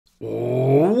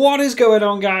What is going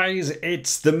on, guys?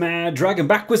 It's the Mad Dragon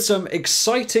back with some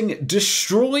exciting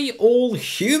Destroy All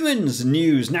Humans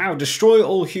news. Now, Destroy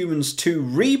All Humans 2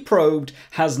 Reprobed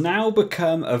has now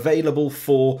become available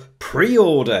for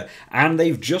pre-order, and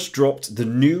they've just dropped the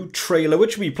new trailer,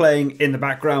 which will be playing in the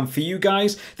background for you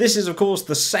guys. This is, of course,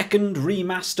 the second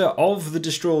remaster of the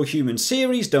Destroy All Humans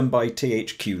series done by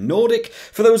THQ Nordic.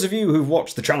 For those of you who've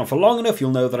watched the channel for long enough,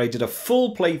 you'll know that I did a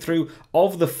full playthrough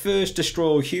of the first Destroy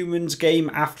All Humans game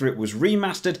after it was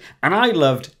remastered, and I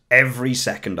loved every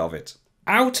second of it.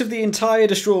 Out of the entire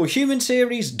Destroy All Humans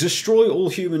series, Destroy All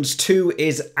Humans 2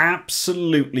 is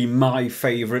absolutely my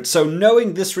favourite, so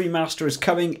knowing this remaster is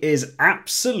coming is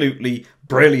absolutely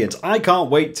brilliant. I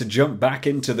can't wait to jump back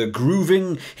into the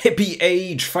grooving hippie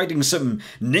age, fighting some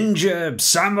ninja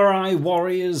samurai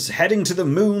warriors, heading to the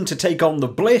moon to take on the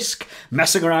Blisk,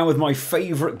 messing around with my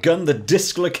favourite gun, the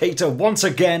Dislocator, once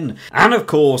again, and of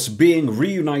course being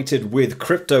reunited with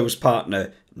Crypto's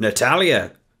partner,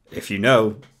 Natalia. If you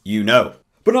know, you know.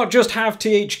 But not just have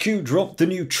THQ drop the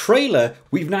new trailer,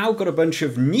 we've now got a bunch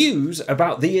of news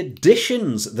about the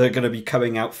additions that are going to be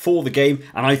coming out for the game,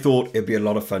 and I thought it'd be a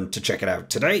lot of fun to check it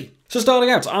out today. So starting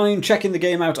out, I'm checking the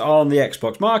game out on the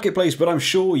Xbox Marketplace, but I'm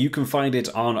sure you can find it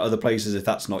on other places if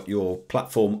that's not your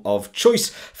platform of choice.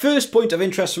 First point of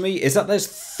interest for me is that there's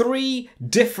 3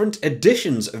 different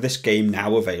editions of this game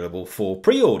now available for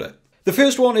pre-order. The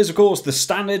first one is, of course, the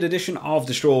standard edition of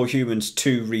Destroy All Humans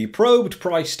 2 Reprobed,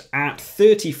 priced at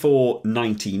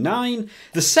 $34.99.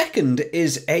 The second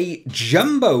is a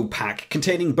jumbo pack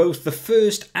containing both the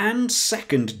first and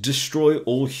second Destroy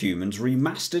All Humans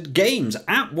remastered games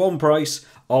at one price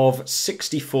of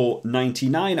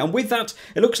 $64.99, and with that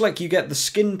it looks like you get the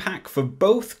skin pack for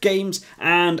both games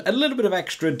and a little bit of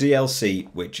extra DLC,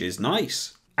 which is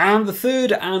nice. And the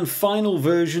third and final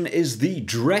version is the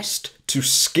Dressed to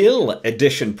Skill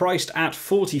edition, priced at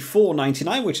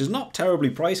 $44.99, which is not terribly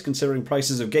priced considering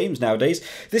prices of games nowadays.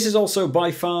 This is also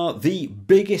by far the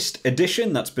biggest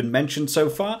edition that's been mentioned so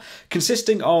far,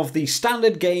 consisting of the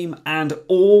standard game and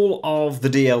all of the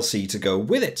DLC to go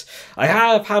with it. I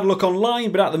have had a look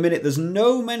online, but at the minute there's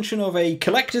no mention of a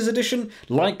collector's edition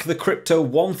like the Crypto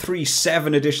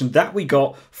 137 edition that we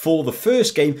got for the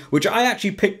first game, which I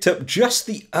actually picked up just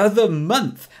the other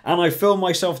month, and I filmed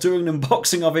myself doing an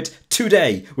unboxing of it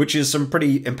today, which is some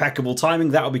pretty impeccable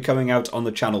timing. That'll be coming out on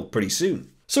the channel pretty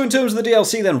soon. So in terms of the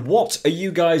DLC then, what are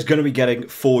you guys going to be getting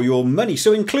for your money?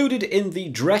 So included in the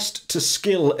Dressed to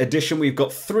Skill edition, we've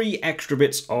got 3 extra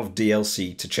bits of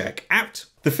DLC to check out.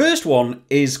 The first one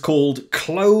is called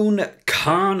Clone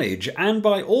Carnage, and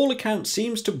by all accounts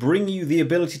seems to bring you the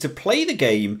ability to play the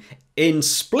game in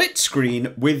split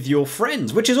screen with your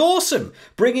friends, which is awesome.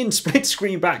 Bringing split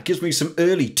screen back gives me some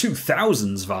early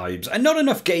 2000s vibes, and not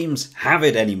enough games have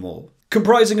it anymore.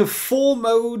 Comprising of 4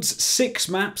 modes, 6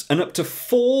 maps, and up to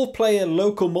 4-player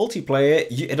local multiplayer,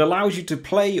 it allows you to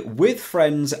play with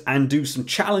friends and do some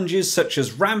challenges such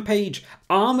as Rampage,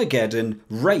 Armageddon,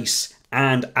 Race,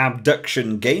 and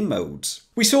Abduction game modes.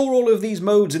 We saw all of these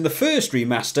modes in the first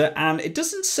remaster, and it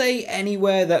doesn't say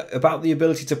anywhere about the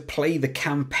ability to play the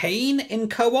campaign in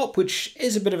co-op, which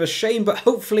is a bit of a shame, but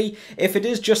hopefully if it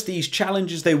is just these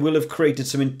challenges, they will have created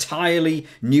some entirely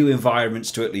new environments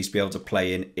to at least be able to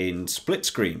play in split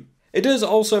screen. It does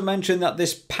also mention that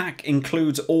this pack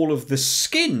includes all of the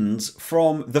skins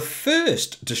from the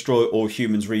first Destroy All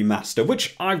Humans remaster,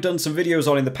 which I've done some videos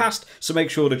on in the past, so make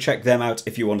sure to check them out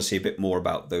if you want to see a bit more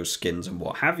about those skins and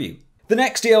what have you. The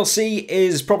next DLC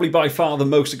is probably by far the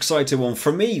most exciting one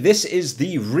for me. This is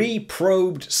the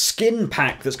Reprobed skin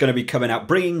pack that's going to be coming out,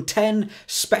 bringing 10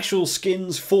 special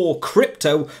skins for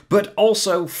Crypto, but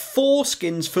also 4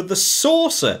 skins for the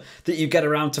Saucer that you get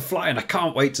around to fly, and I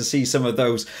can't wait to see some of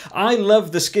those. I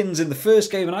love the skins in the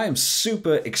first game, and I am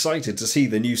super excited to see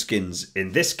the new skins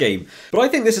in this game. But I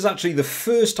think this is actually the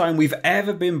first time we've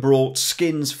ever been brought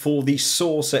skins for the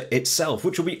Saucer itself,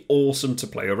 which will be awesome to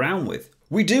play around with.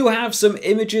 We do have some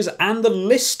images and the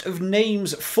list of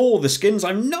names for the skins.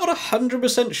 I'm not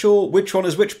 100% sure which one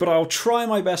is which, but I'll try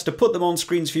my best to put them on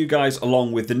screens for you guys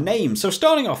along with the names. So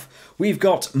starting off, we've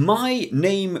got My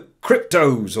Name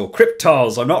Cryptos, or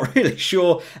Cryptars, I'm not really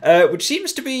sure, which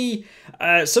seems to be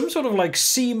some sort of like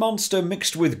sea monster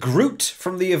mixed with Groot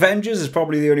from the Avengers is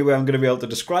probably the only way I'm going to be able to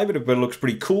describe it, but it looks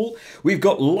pretty cool. We've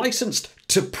got Licensed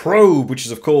to Probe, which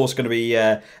is of course going to be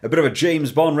a bit of a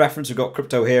James Bond reference. We've got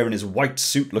Crypto here in his white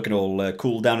suit looking all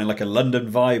cool down in like a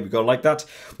London vibe. We've got like that.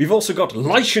 We've also got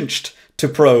Licensed to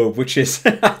Probe, which is,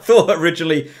 I thought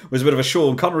originally was a bit of a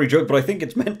Sean Connery joke, but I think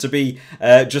it's meant to be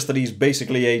just that he's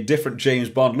basically a different James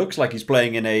Bond. Looks like he's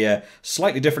playing in a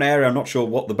slightly different area. I'm not sure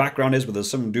what the background is, but there's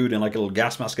some dude in like a little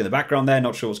gas mask in the background there.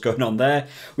 Not sure what's going on there.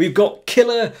 We've got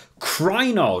Killer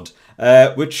Krynod,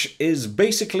 which is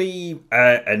basically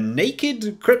a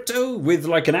naked crypto with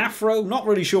like an afro. Not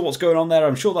really sure what's going on there.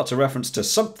 I'm sure that's a reference to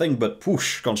something, but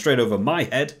whoosh, gone straight over my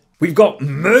head. We've got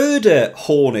Murder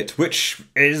Hornet, which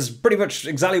is pretty much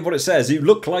exactly what it says. You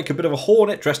look like a bit of a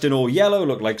hornet dressed in all yellow,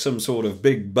 look like some sort of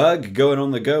big bug going on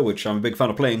the go, which I'm a big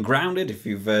fan of playing Grounded, if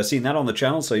you've seen that on the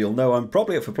channel, so you'll know I'm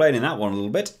probably up for playing in that one a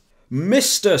little bit.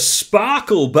 Mr.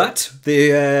 Sparklebutt,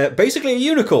 basically a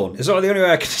unicorn, is the only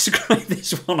way I can describe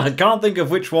this one. I can't think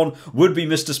of which one would be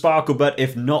Mr. Sparklebutt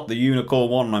if not the unicorn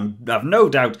one. I have no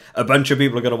doubt a bunch of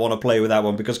people are going to want to play with that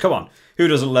one because, come on, who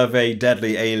doesn't love a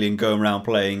deadly alien going around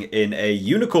playing in a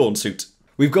unicorn suit?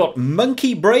 We've got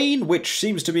Monkey Brain, which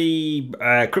seems to be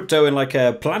crypto in like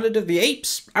a Planet of the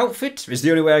Apes outfit, is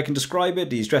the only way I can describe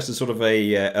it. He's dressed as sort of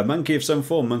a monkey of some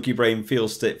form. Monkey Brain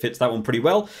feels it fits that one pretty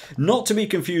well. Not to be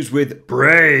confused with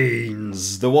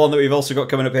Brains, the one that we've also got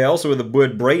coming up here, also with the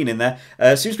word brain in there.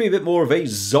 Seems to be a bit more of a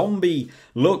zombie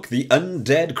look, the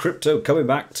undead crypto coming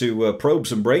back to probe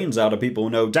some brains out of people,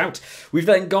 no doubt. We've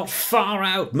then got Far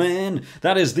Out Man.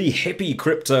 That is the hippie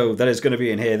crypto that is going to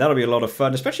be in here. That'll be a lot of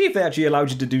fun, especially if they actually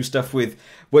allowed you to do stuff with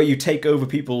where you take over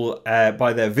people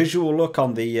by their visual look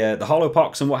on the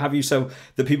holopox and what have you, so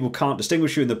that people can't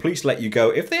distinguish you and the police let you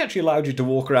go. If they actually allowed you to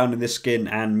walk around in this skin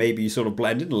and maybe sort of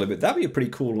blend in a little bit, that'd be a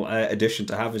pretty cool addition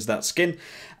to have, is that skin.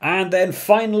 And then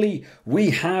finally, we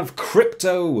have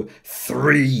Crypto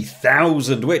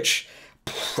 3000, which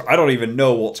I don't even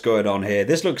know what's going on here.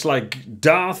 This looks like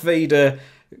Darth Vader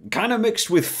kind of mixed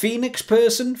with Phoenix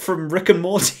Person from Rick and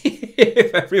Morty,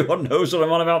 if everyone knows what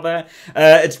I'm on about there.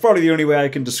 It's probably the only way I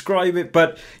can describe it,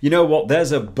 but you know what?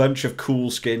 There's a bunch of cool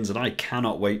skins, and I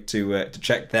cannot wait to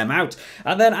check them out.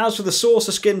 And then as for the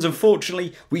Saucer skins,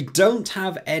 unfortunately, we don't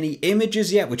have any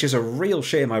images yet, which is a real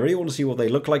shame. I really want to see what they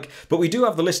look like, but we do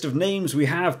have the list of names. We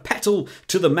have Petal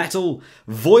to the Metal,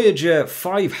 Voyager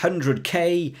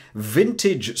 500K,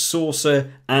 Vintage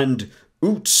Saucer, and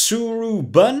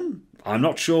Utsuru Bun. I'm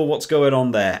not sure what's going on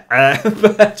there,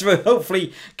 but we'll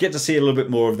hopefully get to see a little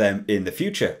bit more of them in the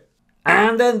future.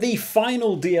 And then the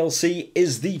final DLC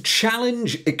is the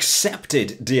Challenge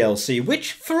Accepted DLC,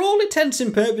 which for all intents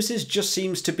and purposes just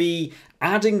seems to be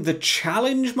adding the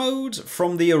challenge modes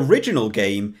from the original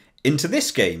game into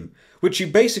this game, which you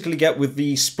basically get with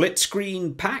the split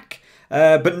screen pack.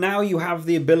 But now you have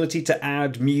the ability to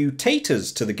add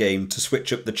mutators to the game to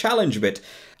switch up the challenge a bit.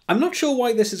 I'm not sure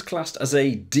why this is classed as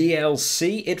a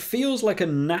DLC. It feels like a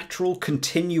natural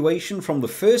continuation from the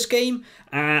first game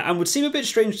and would seem a bit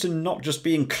strange to not just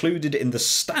be included in the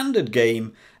standard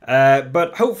game.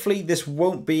 But hopefully this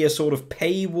won't be a sort of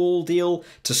paywall deal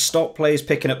to stop players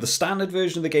picking up the standard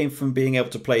version of the game from being able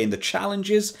to play in the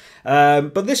challenges.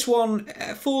 But this one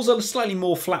falls a slightly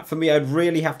more flat for me. I'd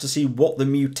really have to see what the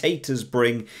mutators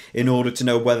bring in order to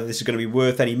know whether this is going to be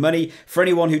worth any money. For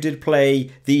anyone who did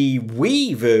play the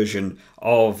Wii version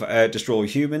of Destroy All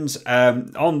Humans,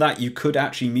 on that you could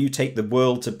actually mutate the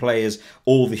world to play as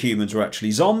all the humans were actually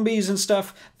zombies and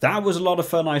stuff. That was a lot of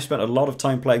fun. I spent a lot of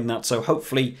time playing that, so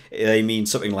hopefully they mean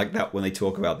something like that when they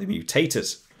talk about the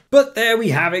mutators. But there we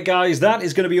have it, guys. That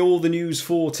is going to be all the news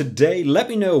for today. Let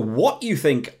me know what you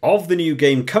think of the new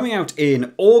game coming out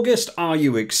in August. Are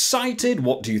you excited?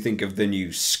 What do you think of the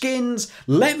new skins?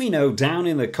 Let me know down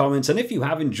in the comments. And if you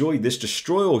have enjoyed this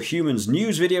Destroy All Humans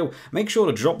news video, make sure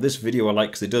to drop this video a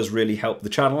like because it does really help the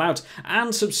channel out.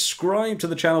 And subscribe to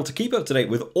the channel to keep up to date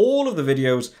with all of the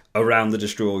videos around the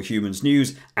Destroy All Humans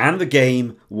news and the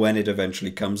game when it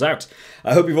eventually comes out.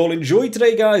 I hope you've all enjoyed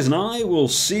today, guys, and I will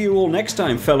see you all next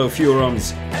time, fellow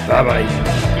Furons.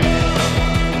 Bye-bye.